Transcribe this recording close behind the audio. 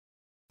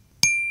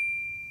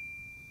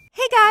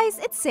Hey guys,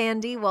 it's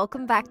Sandy.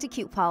 Welcome back to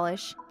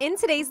cutepolish. In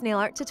today's nail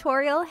art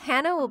tutorial,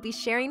 Hannah will be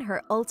sharing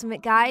her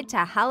ultimate guide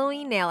to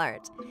Halloween nail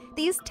art.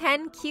 These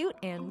 10 cute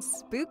and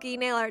spooky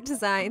nail art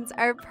designs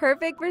are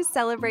perfect for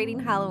celebrating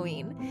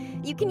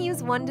Halloween. You can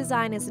use one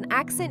design as an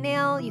accent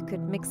nail, you could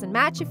mix and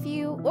match a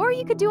few, or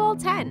you could do all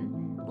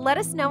 10. Let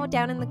us know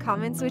down in the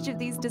comments which of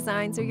these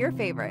designs are your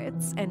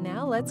favorites. And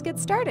now let's get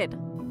started.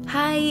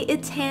 Hi,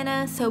 it's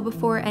Hannah. So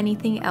before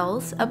anything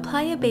else,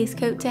 apply a base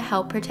coat to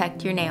help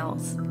protect your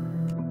nails.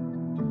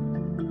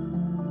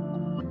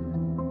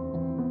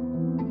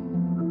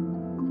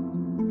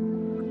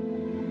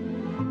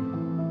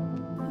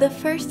 The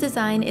first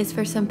design is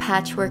for some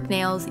patchwork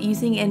nails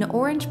using an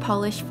orange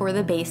polish for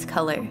the base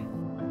color.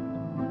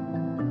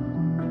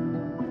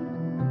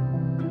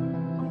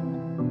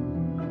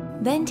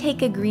 Then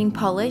take a green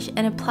polish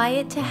and apply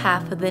it to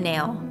half of the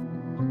nail.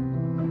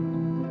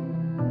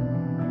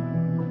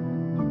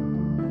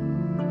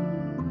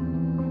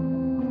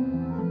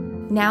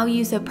 Now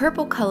use a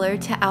purple color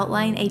to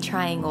outline a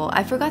triangle.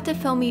 I forgot to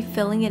film me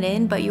filling it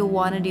in, but you'll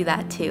want to do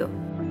that too.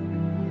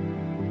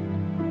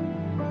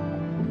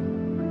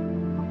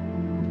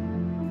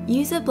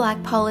 Use a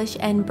black polish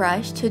and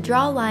brush to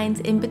draw lines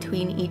in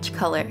between each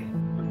color.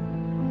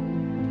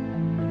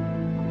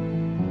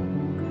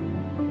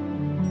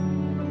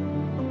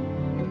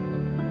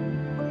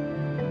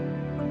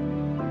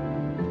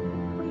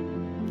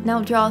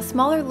 Now draw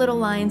smaller little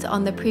lines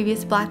on the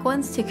previous black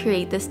ones to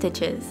create the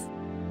stitches.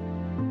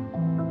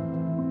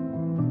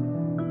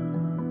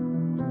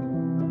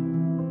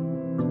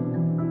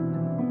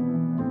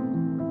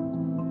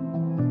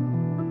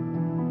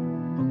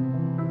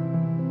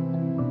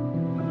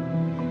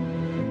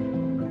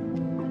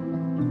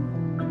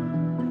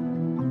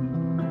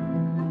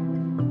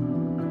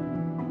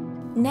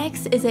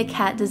 Next is a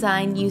cat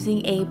design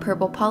using a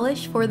purple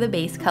polish for the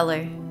base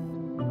color.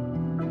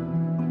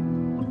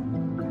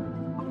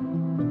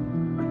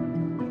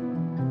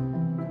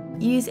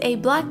 Use a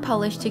black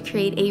polish to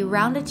create a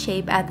rounded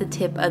shape at the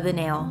tip of the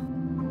nail.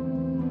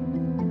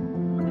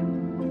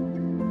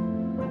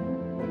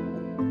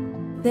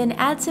 Then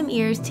add some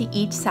ears to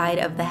each side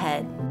of the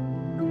head.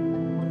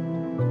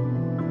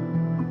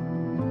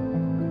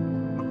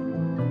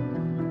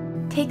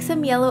 Take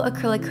some yellow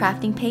acrylic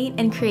crafting paint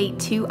and create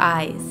two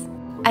eyes.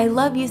 I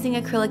love using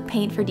acrylic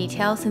paint for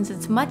detail since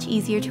it's much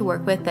easier to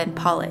work with than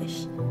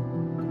polish.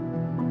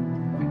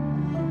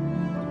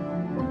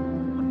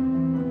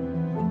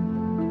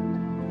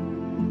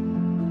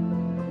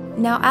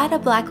 Now add a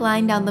black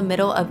line down the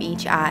middle of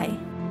each eye.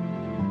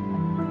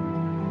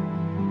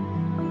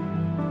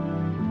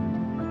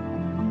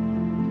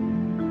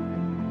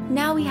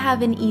 Now we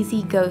have an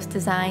easy ghost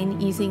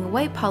design using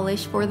white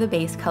polish for the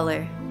base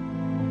color.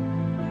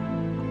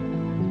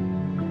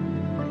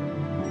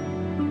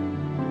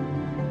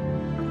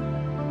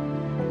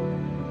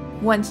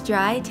 Once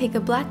dry, take a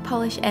black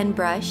polish and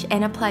brush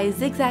and apply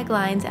zigzag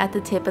lines at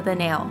the tip of the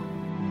nail.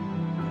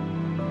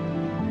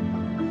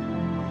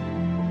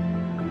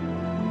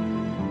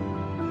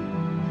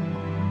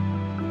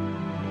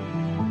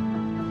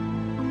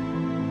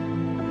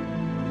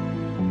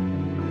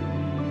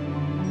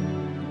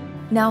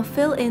 Now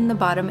fill in the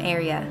bottom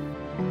area.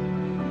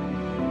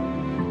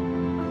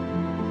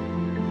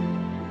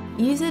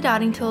 Use a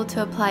dotting tool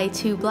to apply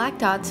 2 black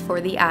dots for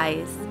the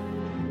eyes.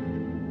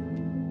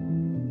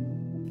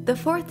 The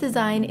fourth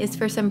design is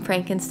for some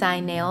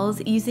Frankenstein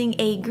nails using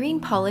a green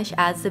polish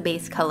as the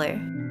base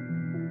color.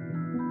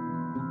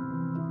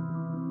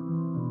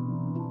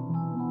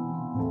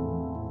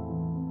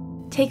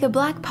 Take a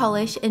black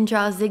polish and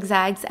draw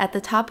zigzags at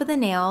the top of the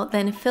nail,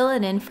 then fill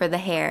it in for the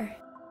hair.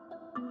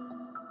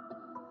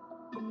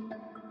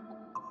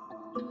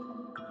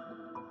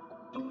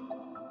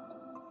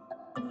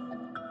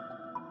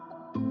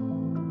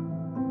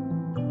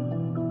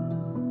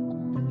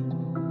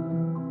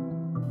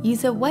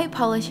 Use a white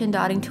polish and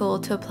dotting tool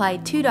to apply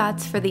 2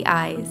 dots for the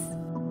eyes.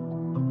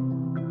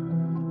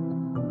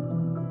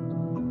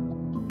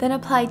 Then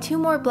apply 2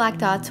 more black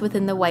dots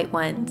within the white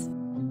ones.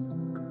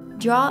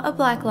 Draw a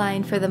black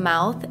line for the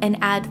mouth and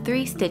add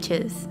 3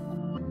 stitches.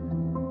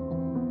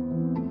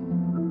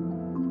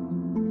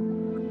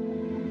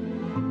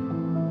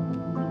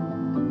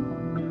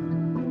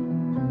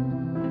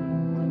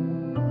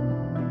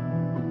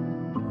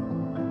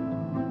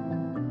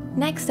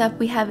 Next up,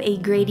 we have a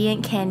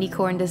gradient candy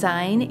corn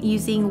design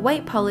using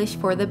white polish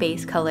for the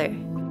base color.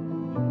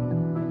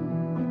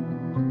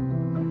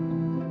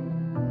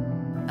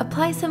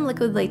 Apply some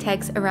liquid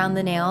latex around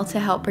the nail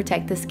to help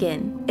protect the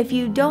skin. If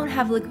you don't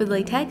have liquid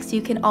latex,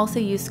 you can also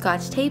use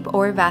Scotch tape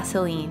or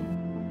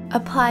Vaseline.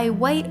 Apply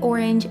white,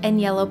 orange, and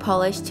yellow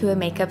polish to a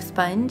makeup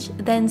sponge,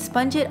 then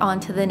sponge it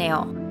onto the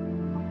nail.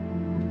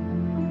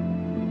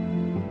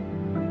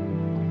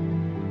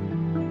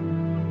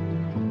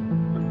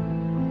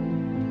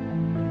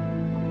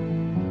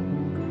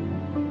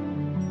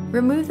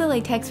 Remove the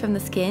latex from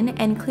the skin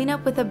and clean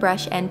up with a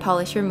brush and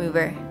polish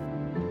remover.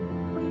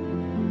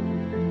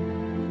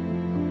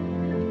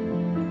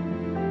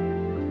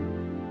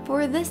 For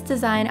For this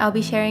design, I'll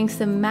be sharing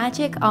some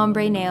magic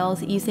ombre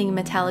nails using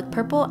metallic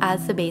purple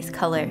as the base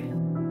color.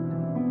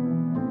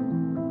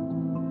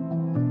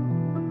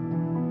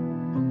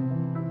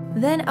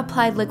 Then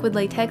applied liquid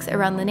latex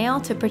around the nail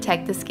to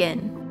protect the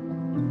skin.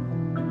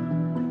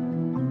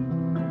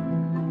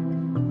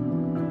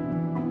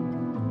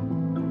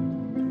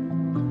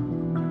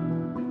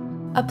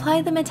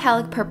 Apply the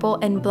metallic purple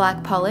and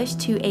black polish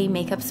to a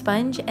makeup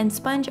sponge and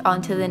sponge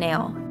onto the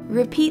nail.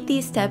 Repeat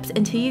these steps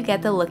until you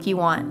get the look you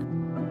want.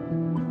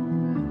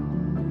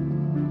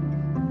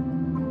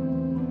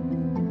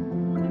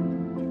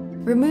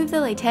 Remove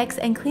the latex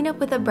and clean up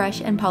with a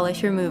brush and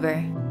polish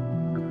remover.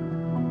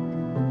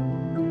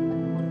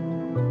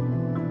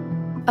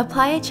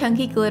 Apply a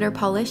chunky glitter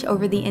polish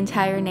over the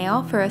entire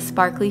nail for a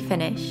sparkly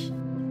finish.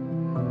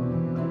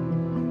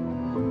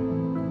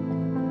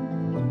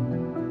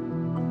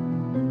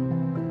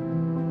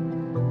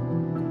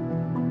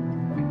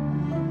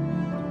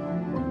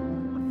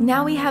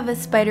 Now we have a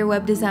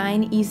spiderweb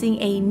design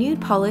using a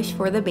nude polish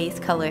for the base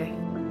color.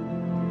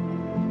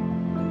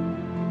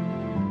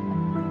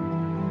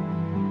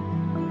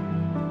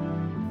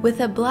 With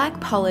a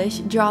black polish,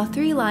 draw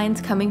 3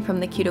 lines coming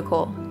from the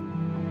cuticle.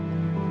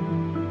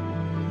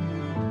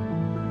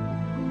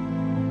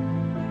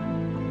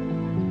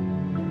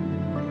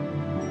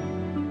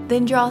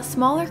 Then draw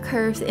smaller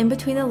curves in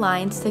between the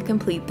lines to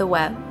complete the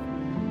web.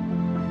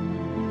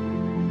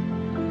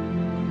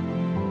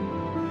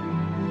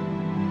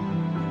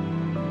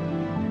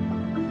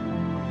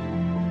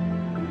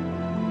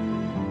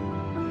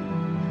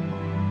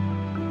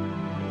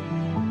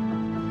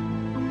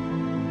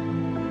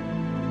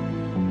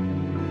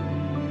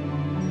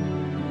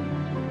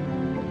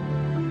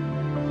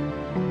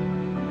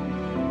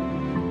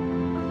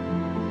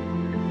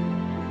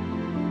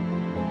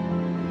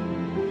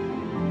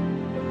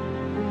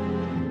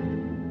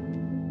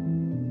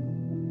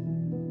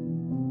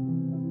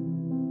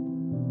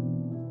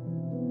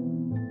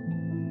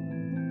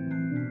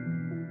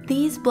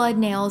 These blood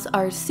nails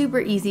are super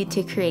easy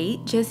to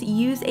create. Just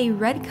use a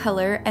red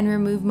color and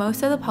remove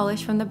most of the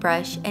polish from the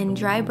brush and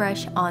dry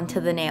brush onto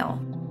the nail.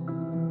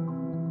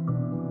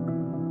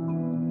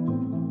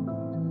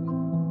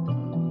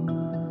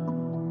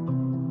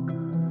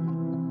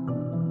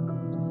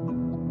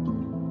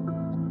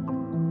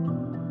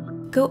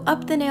 Go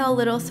up the nail a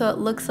little so it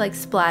looks like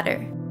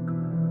splatter.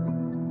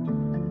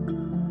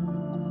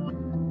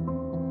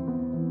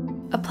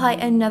 Apply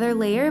another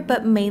layer,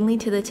 but mainly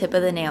to the tip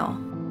of the nail.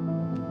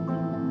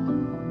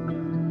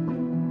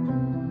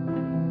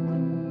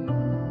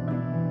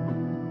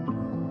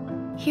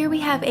 Here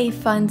we have a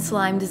fun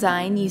slime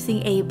design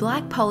using a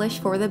black polish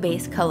for the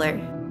base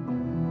color.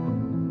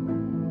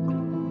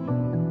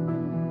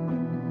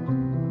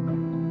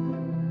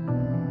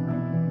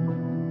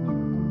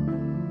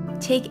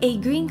 Take a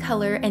green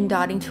color and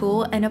dotting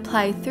tool and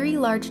apply 3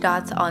 large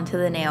dots onto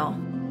the nail.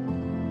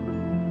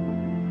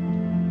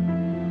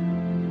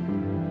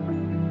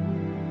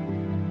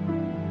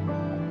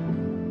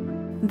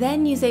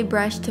 Then use a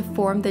brush to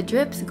form the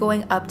drips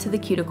going up to the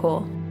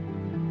cuticle.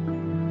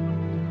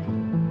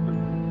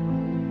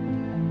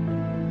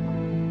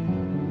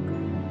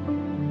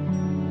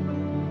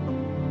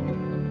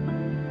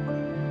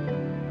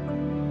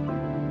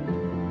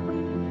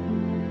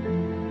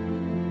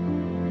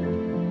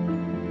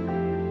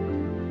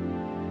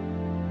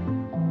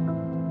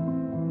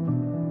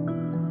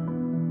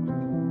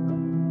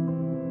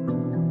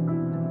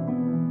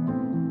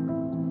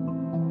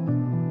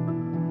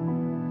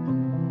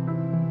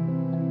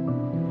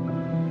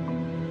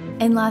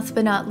 And last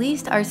but not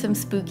least are some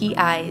spooky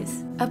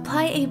eyes.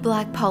 Apply a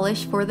black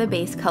polish for the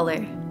base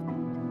color.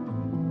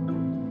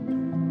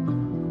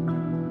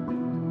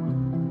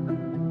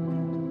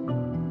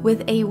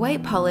 With a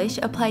white polish,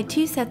 apply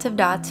 2 sets of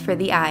dots for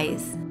the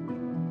eyes.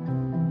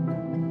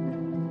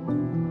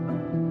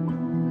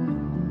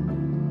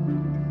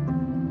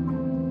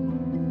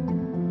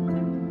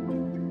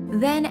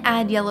 Then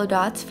add yellow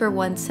dots for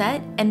one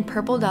set and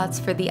purple dots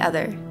for the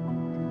other.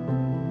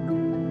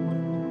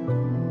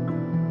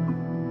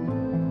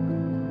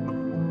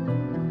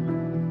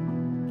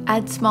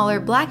 Add smaller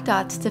black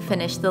dots to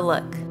finish the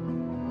look.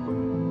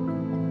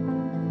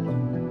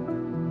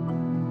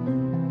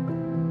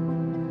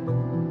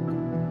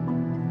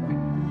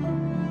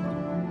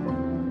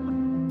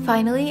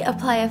 Finally,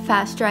 apply a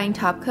fast drying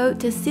top coat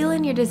to seal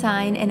in your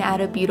design and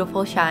add a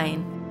beautiful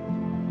shine.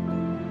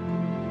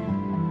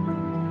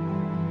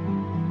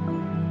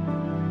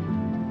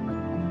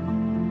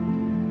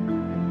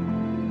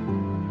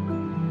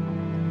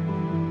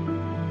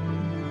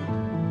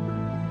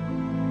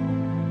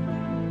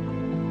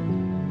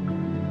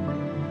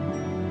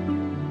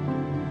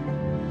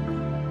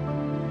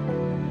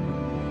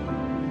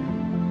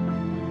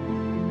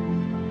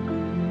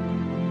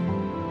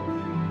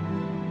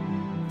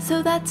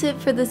 So that's it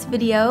for this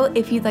video.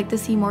 If you'd like to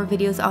see more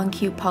videos on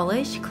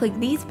cutepolish, click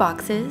these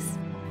boxes,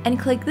 and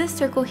click this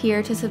circle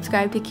here to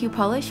subscribe to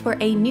cutepolish for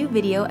a new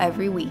video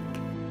every week.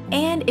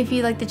 And if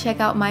you'd like to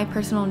check out my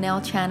personal nail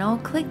channel,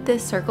 click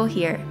this circle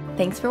here.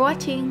 Thanks for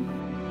watching!